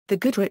The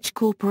Goodrich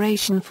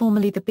Corporation,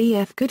 formerly the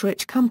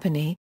BFGoodrich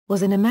Company,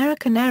 was an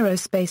American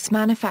aerospace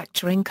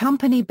manufacturing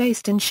company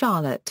based in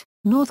Charlotte,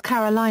 North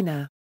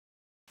Carolina.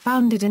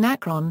 Founded in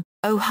Akron,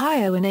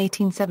 Ohio in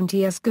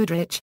 1870 as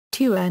Goodrich,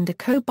 Tew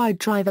Co by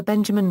driver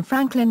Benjamin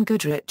Franklin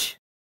Goodrich.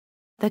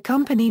 The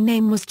company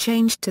name was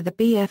changed to the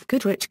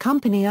BFGoodrich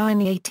Company in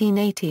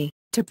 1880,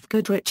 to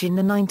BFGoodrich in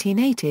the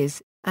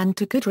 1980s, and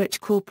to Goodrich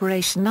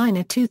Corporation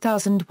in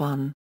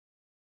 2001.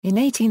 In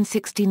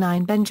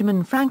 1869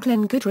 Benjamin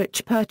Franklin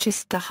Goodrich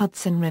purchased the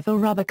Hudson River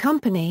Rubber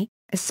Company,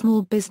 a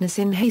small business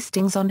in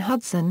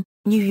Hastings-on-Hudson,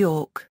 New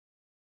York.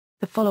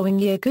 The following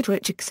year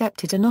Goodrich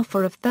accepted an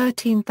offer of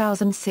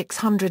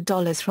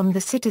 $13,600 from the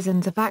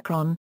citizens of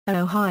Akron,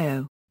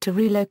 Ohio, to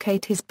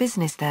relocate his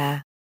business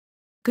there.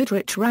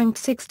 Goodrich ranked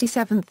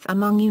 67th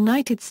among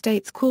United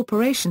States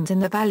corporations in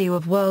the value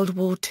of World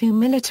War II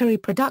military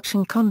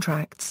production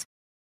contracts.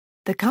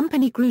 The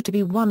company grew to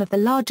be one of the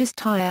largest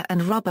tire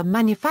and rubber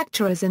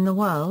manufacturers in the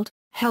world,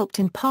 helped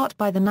in part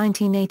by the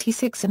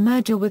 1986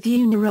 merger with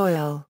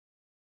Uniroyal.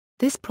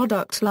 This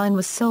product line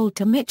was sold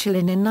to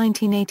Michelin in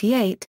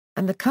 1988,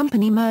 and the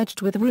company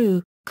merged with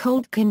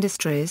Goodrich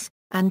Industries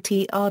and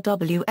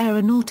TRW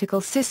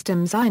Aeronautical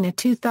Systems in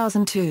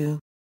 2002.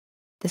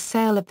 The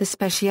sale of the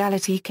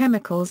Specialty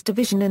Chemicals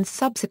division and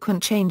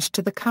subsequent change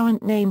to the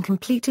current name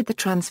completed the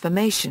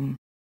transformation.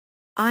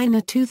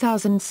 In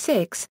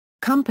 2006,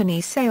 company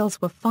sales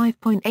were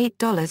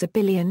 $5.8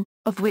 billion,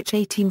 of which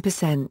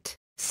 18%,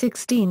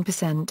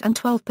 16% and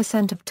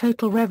 12% of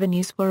total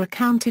revenues were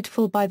accounted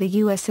for by the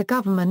U.S.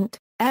 government,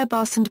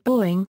 Airbus and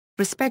Boeing,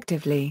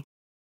 respectively.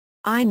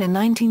 In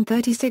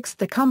 1936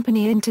 the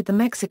company entered the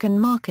Mexican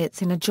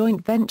markets in a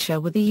joint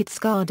venture with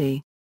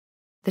Eadscardi.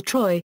 The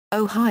Troy,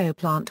 Ohio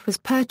plant was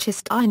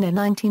purchased in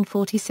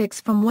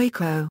 1946 from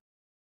Waco.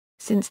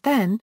 Since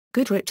then,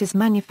 Goodrich has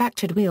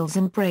manufactured wheels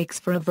and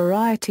brakes for a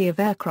variety of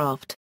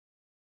aircraft.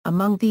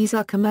 Among these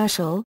are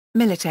commercial,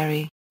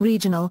 military,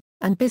 regional,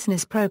 and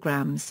business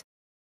programs.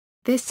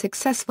 This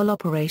successful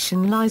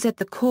operation lies at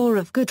the core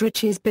of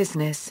Goodrich's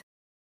business.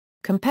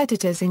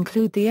 Competitors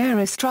include the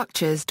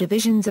aerostructures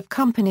divisions of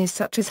companies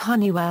such as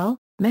Honeywell,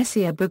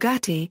 Messier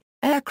Bugatti,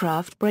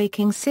 Aircraft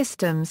Braking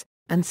Systems,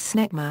 and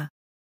Snecma.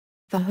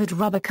 The Hood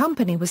Rubber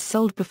Company was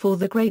sold before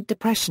the Great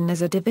Depression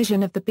as a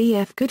division of the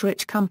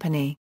BFGoodrich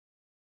Company.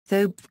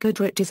 Though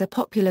BFGoodrich is a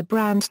popular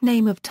brand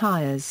name of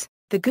tires,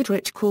 the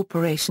Goodrich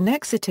Corporation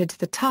exited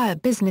the tire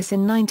business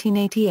in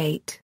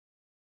 1988.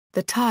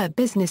 The tire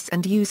business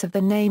and use of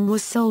the name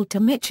was sold to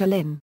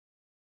Michelin.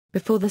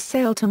 Before the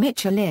sale to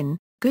Michelin,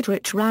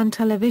 Goodrich ran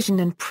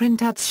television and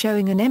print ads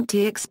showing an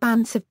empty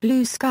expanse of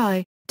blue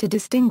sky, to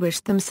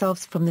distinguish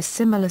themselves from the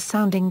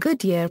similar-sounding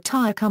Goodyear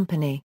Tire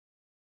Company.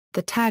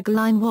 The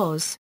tagline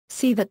was,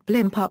 "See that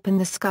blimp up in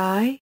the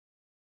sky?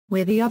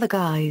 We're the other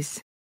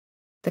guys."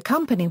 The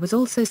company was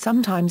also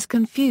sometimes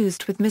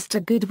confused with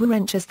Mr.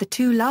 Goodrich as the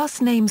two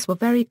last names were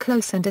very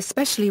close, and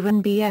especially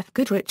when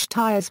BFGoodrich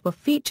tires were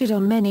featured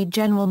on many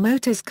General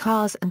Motors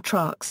cars and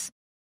trucks.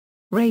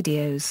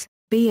 Radios.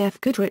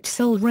 BFGoodrich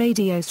sold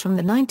radios from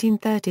the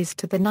 1930s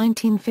to the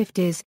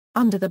 1950s,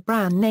 under the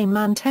brand name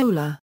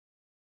Mantola.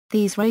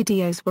 These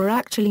radios were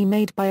actually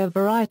made by a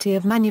variety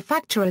of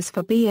manufacturers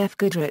for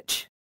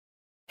BFGoodrich.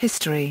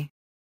 History.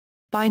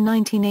 By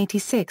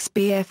 1986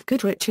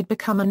 BFGoodrich had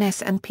become an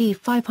S&P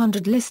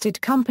 500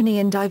 listed company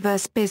in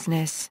diverse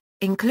business,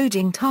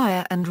 including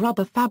tire and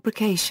rubber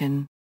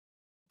fabrication.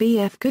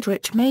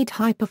 BFGoodrich made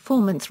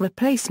high-performance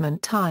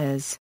replacement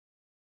tires.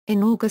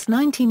 In August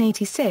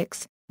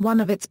 1986,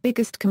 one of its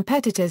biggest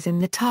competitors in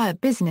the tire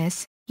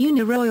business,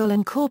 Uniroyal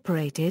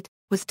Incorporated,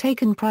 was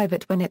taken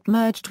private when it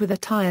merged with a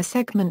tire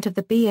segment of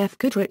the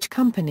BFGoodrich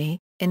Company,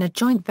 in a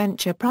joint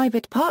venture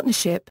private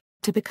partnership,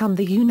 to become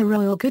the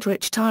Uniroyal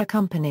Goodrich Tire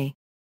Company.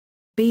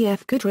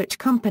 BFGoodrich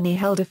Company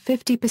held a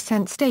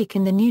 50% stake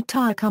in the new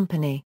tire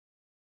company.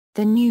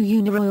 The new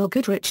Uniroyal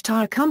Goodrich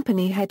Tire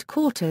Company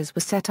headquarters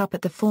were set up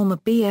at the former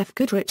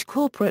BFGoodrich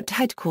corporate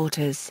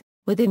headquarters,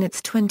 within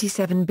its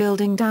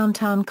 27-building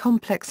downtown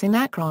complex in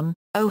Akron,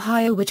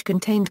 Ohio, which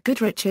contained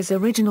Goodrich's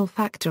original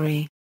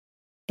factory.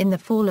 In the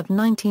fall of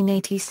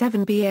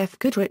 1987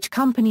 BFGoodrich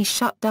Company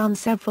shut down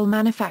several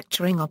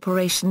manufacturing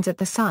operations at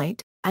the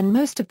site, and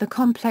most of the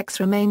complex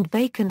remained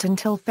vacant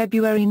until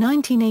February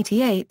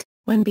 1988,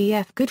 when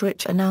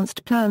BFGoodrich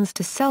announced plans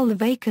to sell the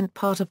vacant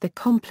part of the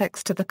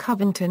complex to the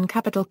Covington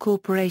Capital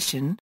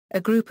Corporation, a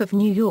group of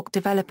New York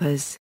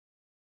developers.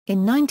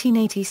 In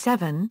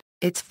 1987,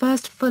 its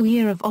first full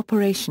year of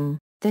operation,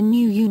 the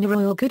new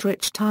Uniroyal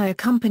Goodrich Tire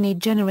Company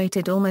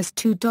generated almost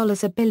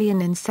 $2 billion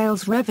in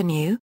sales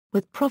revenue,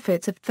 with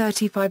profits of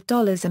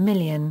 $35 a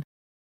million.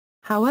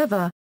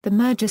 However, the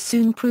merger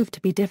soon proved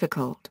to be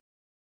difficult.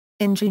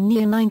 In June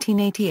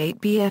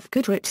 1988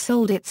 BFGoodrich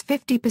sold its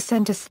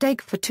 50%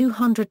 stake for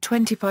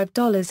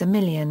 $225 a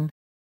million.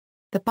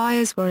 The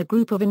buyers were a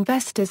group of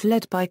investors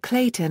led by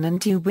Clayton and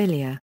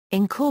Duwillier,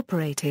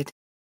 Incorporated,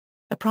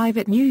 a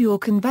private New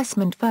York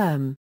investment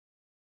firm.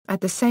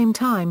 At the same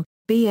time,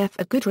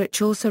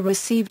 BFGoodrich also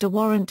received a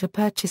warrant to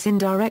purchase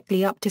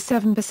indirectly up to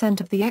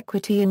 7% of the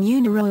equity in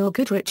Uniroyal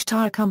Goodrich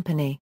Tire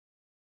Company.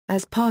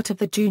 As part of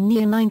the June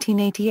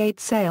 1988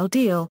 sale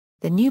deal,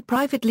 the new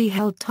privately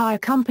held tire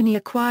company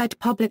acquired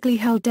publicly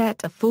held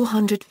debt of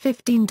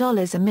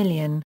 $415 a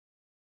million.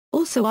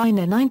 Also in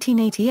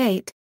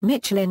 1988,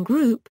 Michelin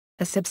Group,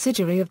 a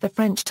subsidiary of the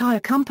French tire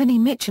company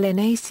Michelin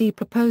AC,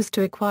 proposed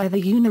to acquire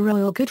the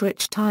Uniroyal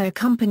Goodrich Tire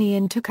Company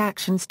and took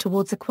actions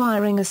towards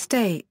acquiring a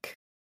stake.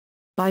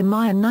 By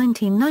May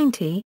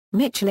 1990,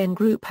 Michelin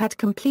Group had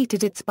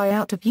completed its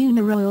buyout of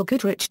Uniroyal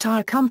Goodrich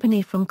Tire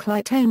Company from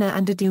Claytona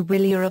and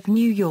Attribution of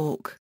New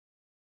York.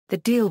 The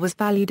deal was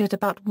valued at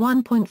about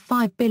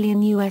 $1.5 billion.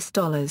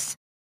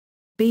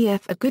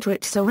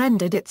 BFGoodrich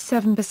surrendered its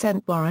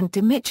 7% warrant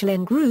to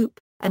Michelin Group,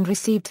 and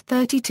received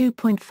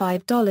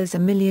 $32.5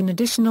 million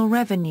additional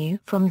revenue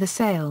from the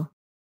sale.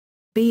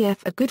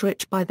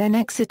 BFGoodrich by then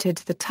exited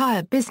the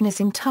tire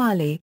business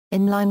entirely,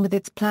 in line with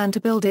its plan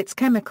to build its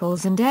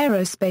chemicals and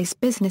aerospace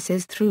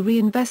businesses through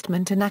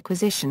reinvestment and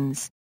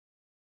acquisitions.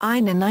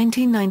 In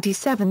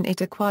 1997 it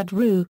acquired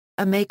RU,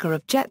 a maker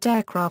of jet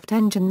aircraft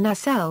engine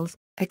nacelles,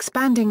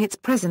 expanding its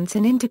presence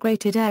in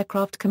integrated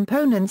aircraft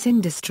components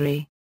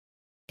industry.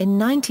 In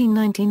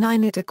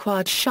 1999 it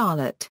acquired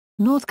Charlotte,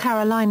 North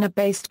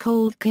Carolina-based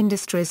Goodrich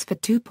Industries for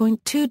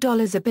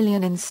 $2.2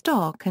 billion in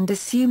stock and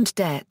assumed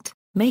debt,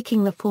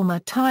 making the former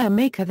tire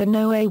maker the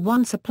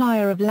 #1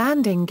 supplier of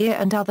landing gear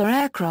and other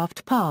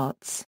aircraft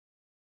parts.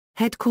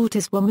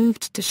 Headquarters were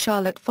moved to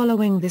Charlotte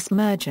following this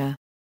merger.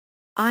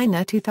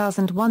 In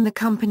 2001 the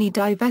company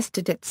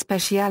divested its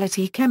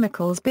specialty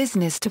chemicals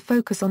business to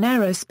focus on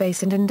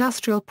aerospace and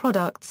industrial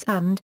products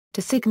and,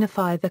 to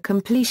signify the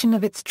completion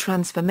of its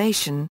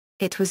transformation,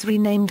 it was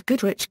renamed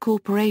Goodrich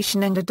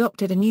Corporation and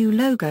adopted a new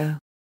logo.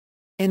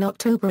 In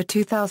October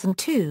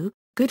 2002,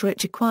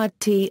 Goodrich acquired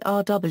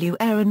TRW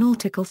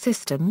Aeronautical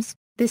Systems.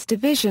 This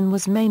division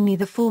was mainly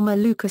the former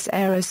Lucas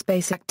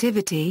Aerospace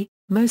activity,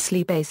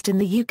 mostly based in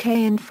the UK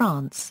and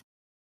France.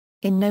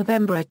 In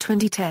November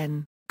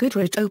 2010,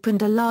 Goodrich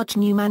opened a large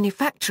new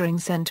manufacturing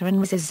centre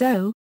in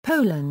Rzeszów,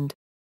 Poland.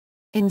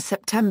 In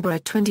September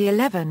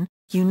 2011,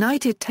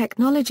 United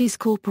Technologies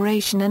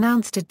Corporation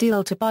announced a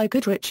deal to buy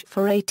Goodrich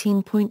for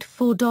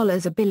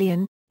 $18.4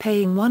 billion,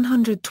 paying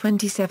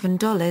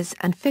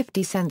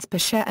 $127.50 per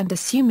share and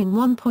assuming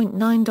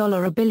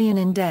 $1.9 billion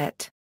in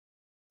debt.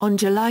 On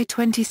July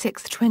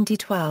 26,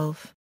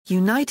 2012,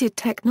 United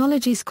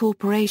Technologies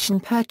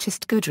Corporation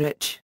purchased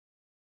Goodrich.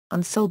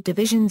 Unsold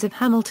divisions of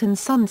Hamilton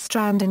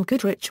Sundstrand and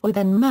Goodrich were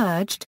then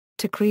merged,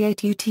 to create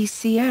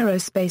UTC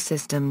Aerospace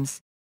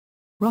Systems.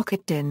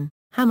 Rocketdyne,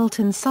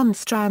 Hamilton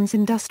Sundstrand's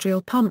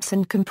industrial pumps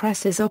and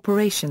compressors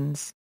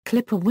operations,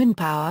 Clipper Wind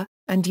Power,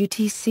 and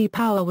UTC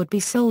Power would be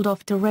sold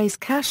off to raise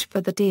cash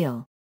for the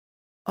deal.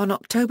 On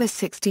October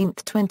 16,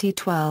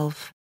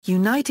 2012,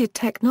 United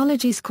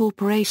Technologies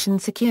Corporation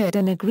secured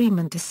an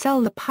agreement to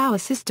sell the Power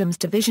Systems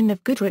division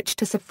of Goodrich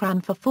to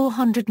Safran for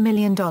 $400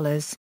 million.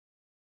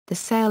 The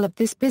sale of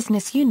this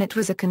business unit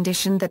was a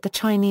condition that the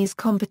Chinese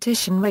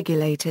competition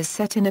regulators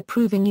set in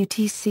approving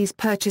UTC's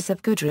purchase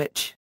of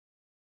Goodrich.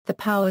 The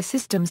Power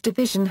Systems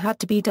division had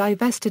to be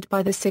divested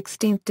by the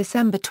 16th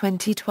December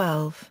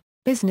 2012.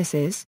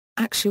 Businesses: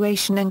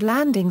 Actuation and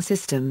Landing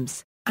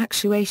Systems,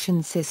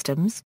 Actuation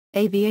Systems,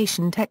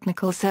 Aviation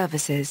Technical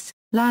Services,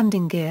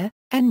 Landing Gear,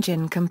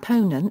 Engine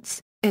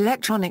Components,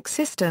 Electronic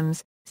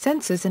Systems,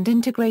 Sensors and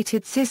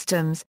Integrated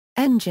Systems,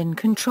 Engine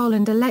Control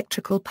and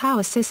Electrical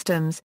Power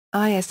Systems,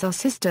 ISR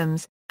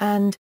Systems,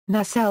 and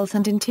Nacelles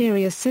and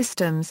Interior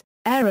Systems,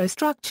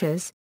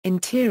 Aerostructures,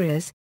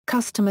 Interiors,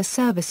 Customer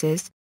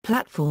Services,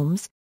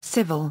 Platforms,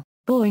 Civil,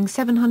 Boeing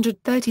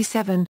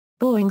 737,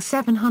 Boeing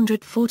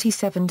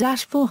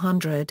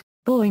 747-400,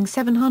 Boeing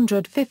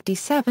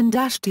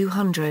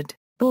 757-200,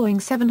 Boeing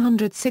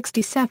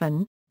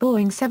 767,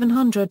 Boeing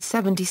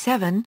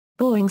 777,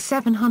 Boeing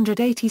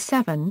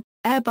 787,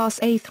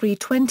 Airbus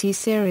A320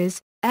 series,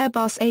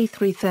 Airbus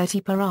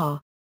A330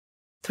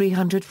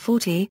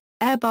 340,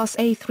 Airbus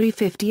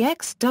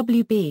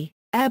A350XWB,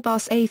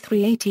 Airbus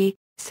A380,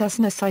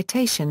 Cessna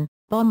Citation,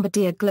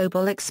 Bombardier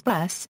Global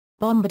Express,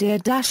 Bombardier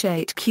Dash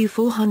 8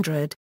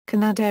 Q400,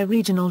 Canadair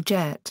Regional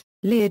Jet,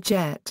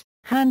 Learjet,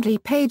 Handley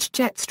Page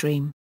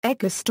Jetstream,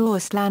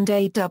 Eggers-Storsland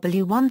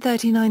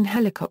AW139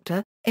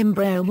 Helicopter,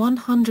 Embraer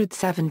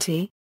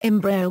 170,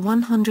 Embraer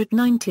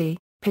 190,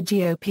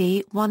 Piaggio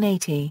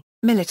P180,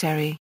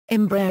 Military,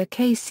 Embraer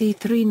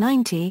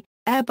KC390,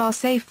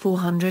 Airbus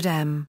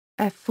A400M,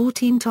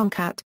 F-14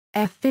 Tomcat,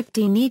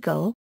 F-15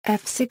 Eagle,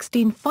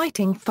 F-16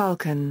 Fighting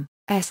Falcon,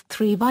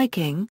 S-3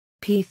 Viking,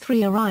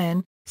 P-3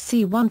 Orion,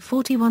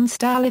 C-141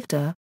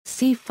 Starlifter,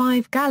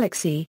 C-5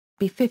 Galaxy,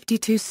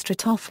 B-52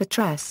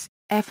 Stratofortress,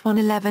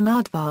 F-111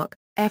 Aardvark,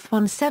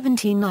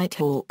 F-117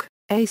 Nighthawk,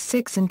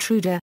 A-6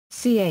 Intruder,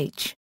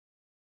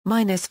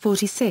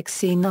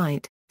 CH-46C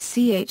Knight,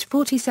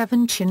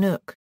 CH-47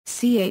 Chinook,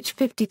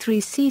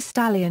 CH-53 Sea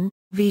Stallion,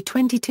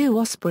 V-22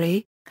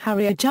 Osprey,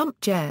 Harrier Jump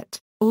Jet,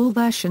 all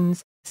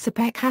versions,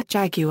 Sepec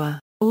Jaguar,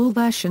 all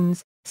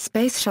versions,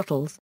 Space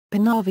Shuttles,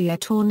 Panavia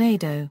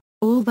Tornado,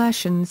 All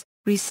versions,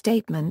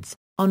 restatements.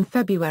 On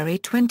February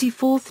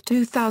 24,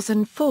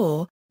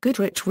 2004,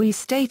 Goodrich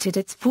restated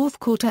its fourth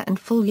quarter and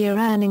full-year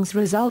earnings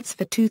results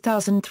for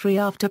 2003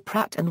 after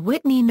Pratt &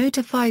 Whitney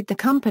notified the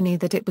company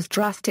that it was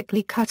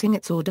drastically cutting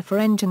its order for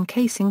engine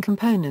casing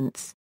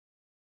components.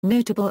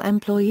 Notable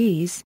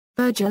employees: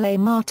 Virgil A.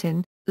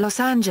 Martin, Los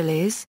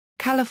Angeles,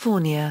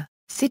 California,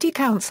 City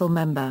Council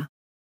member.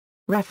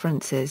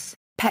 References: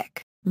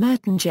 Peck,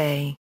 Merton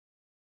J.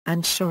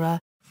 and Scherer,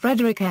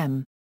 Frederick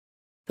M.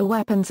 The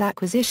Weapons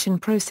Acquisition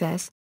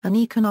Process, An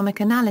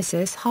Economic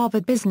Analysis,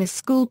 Harvard Business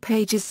School,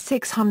 pages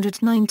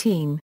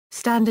 619,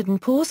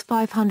 Standard & Poor's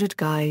 500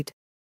 Guide.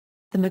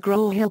 The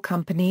McGraw-Hill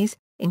Companies,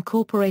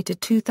 Incorporated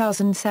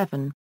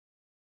 2007.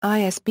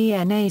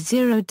 ISBN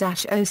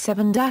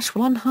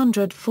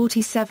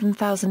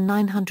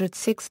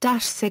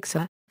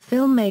A0-07-147906-6.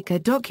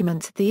 Filmmaker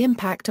documents the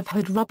impact of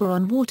Hood Rubber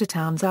on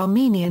Watertown's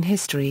Armenian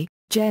history.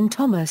 Jen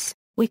Thomas,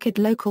 Wicked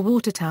Local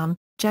Watertown,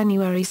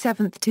 January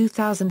 7,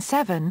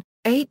 2007,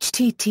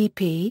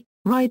 http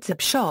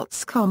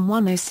ridesupshots.com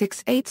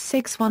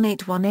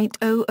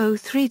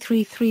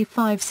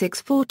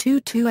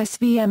 1068618180033356422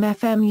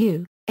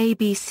 SVMFMU,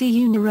 ABC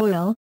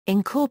Uniroyal,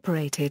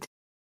 Incorporated.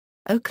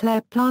 Eau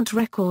Claire Plant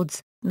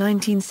Records,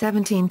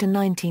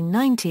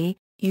 1917-1990,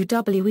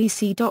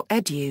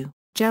 UWEC.edu,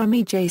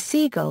 Jeremy J.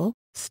 Siegel,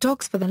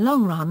 Stocks for the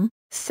Long Run,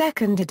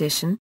 2nd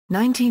edition,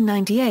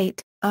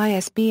 1998,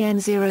 ISBN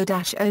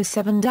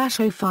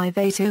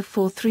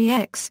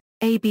 0-07-058043-X,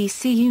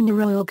 ABC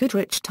Uniroyal.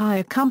 Goodrich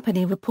Tire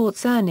Company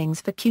reports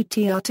earnings for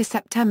QTR to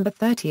September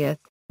 30,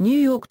 New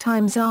York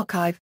Times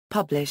Archive,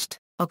 published,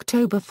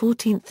 October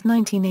 14,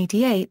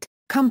 1988,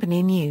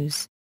 Company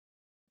News.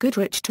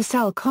 Goodrich to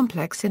sell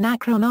complex in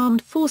Akron.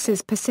 Armed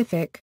Forces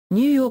Pacific,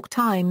 New York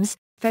Times,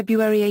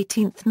 February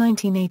 18,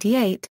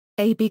 1988,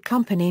 AB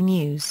Company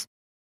News.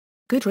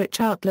 Goodrich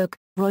Outlook,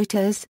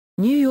 Reuters,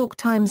 New York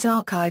Times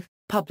Archive,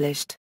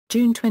 published,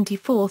 June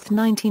 24,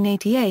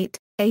 1988,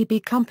 AB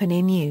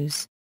Company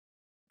News.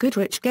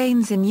 Goodrich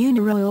gains in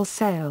Uniroyal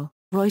sale,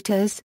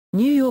 Reuters,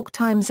 New York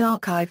Times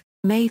Archive,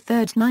 May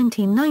 3,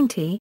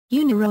 1990,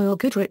 Uniroyal.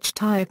 Goodrich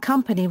Tire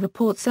Company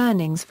reports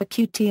earnings for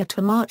QTR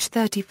to March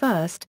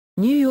 31,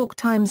 New York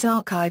Times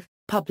Archive,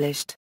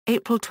 published,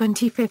 April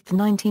 25,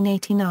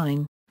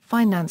 1989,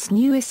 Finance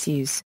New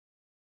Issues.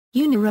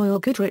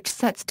 Uniroyal. Goodrich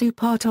sets to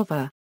part of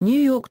a, New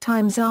York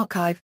Times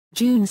Archive,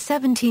 June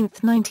 17,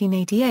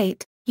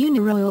 1988,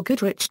 Uniroyal.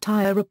 Goodrich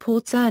Tire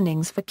reports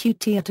earnings for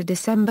QTR to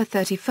December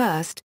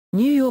 31,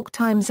 New York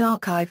Times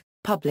Archive,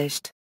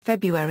 published,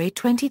 February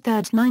 23,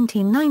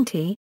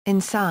 1990,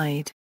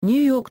 Inside,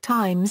 New York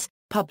Times,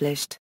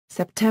 published,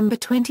 September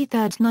 23,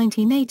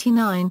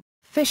 1989,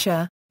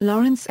 Fisher,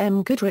 Lawrence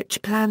M. Goodrich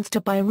plans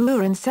to buy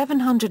Ruhr in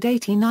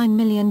 $789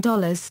 million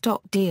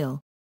stock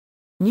deal.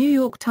 New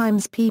York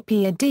Times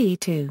pp.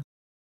 D2.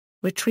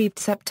 Retrieved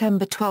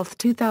September 12,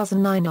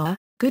 2009.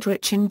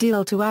 Goodrich in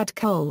deal to add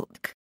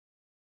Colk.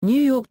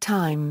 New York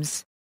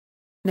Times.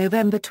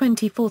 November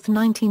 24,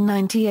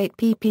 1998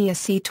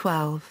 pp.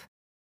 12.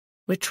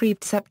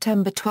 Retrieved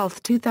September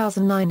 12,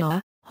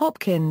 2009.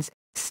 Hopkins,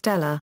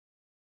 Stella.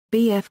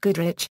 B.F.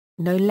 Goodrich,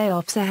 no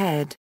layoffs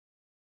ahead.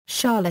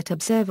 Charlotte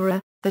Observer,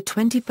 the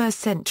 21st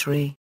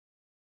Century.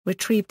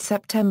 Retrieved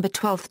September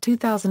 12,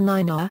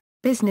 2009.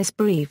 Business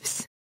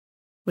Briefs.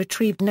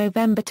 Retrieved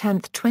November 10,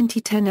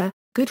 2010.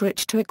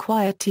 Goodrich to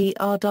acquire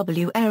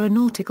TRW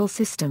Aeronautical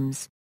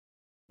Systems.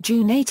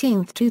 June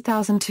 18,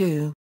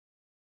 2002.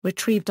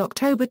 Retrieved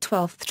October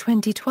 12,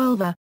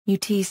 2012.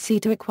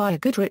 UTC to acquire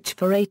Goodrich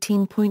for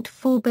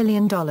 $18.4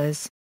 billion.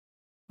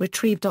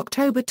 Retrieved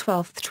October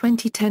 12,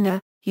 2010.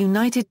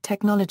 United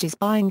Technologies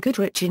buying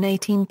Goodrich in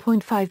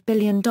 $18.5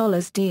 billion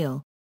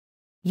deal.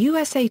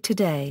 USA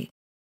Today.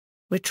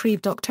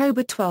 Retrieved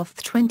October 12,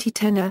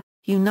 2010.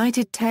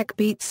 United Tech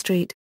beat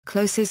Street,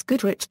 closes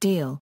Goodrich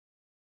deal.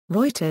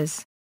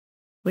 Reuters.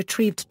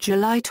 Retrieved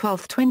July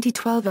 12,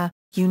 2012.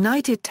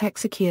 United Tech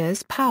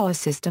secures Power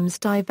Systems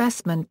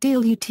divestment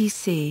deal.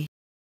 UTC.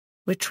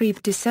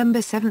 Retrieved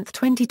December 7,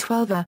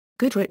 2012.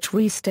 Goodrich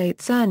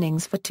restates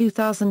earnings for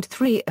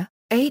 2003.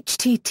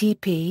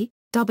 http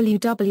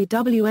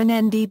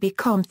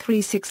www.nndbcom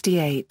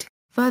 368.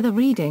 Further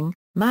reading,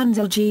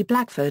 Mansell G.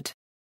 Blackford.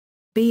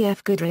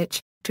 B.F. Goodrich,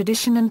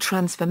 Tradition and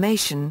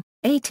Transformation,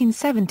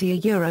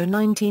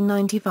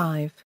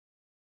 1870–1995.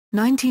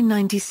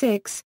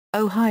 1996,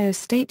 Ohio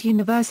State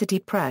University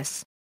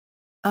Press.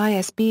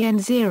 ISBN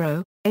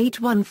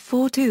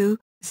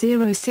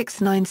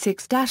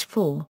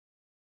 0-8142-0696-4.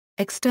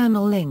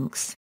 External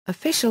links,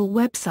 official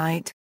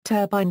website,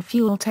 Turbine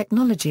Fuel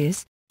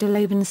Technologies,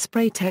 DeLaven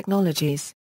Spray Technologies.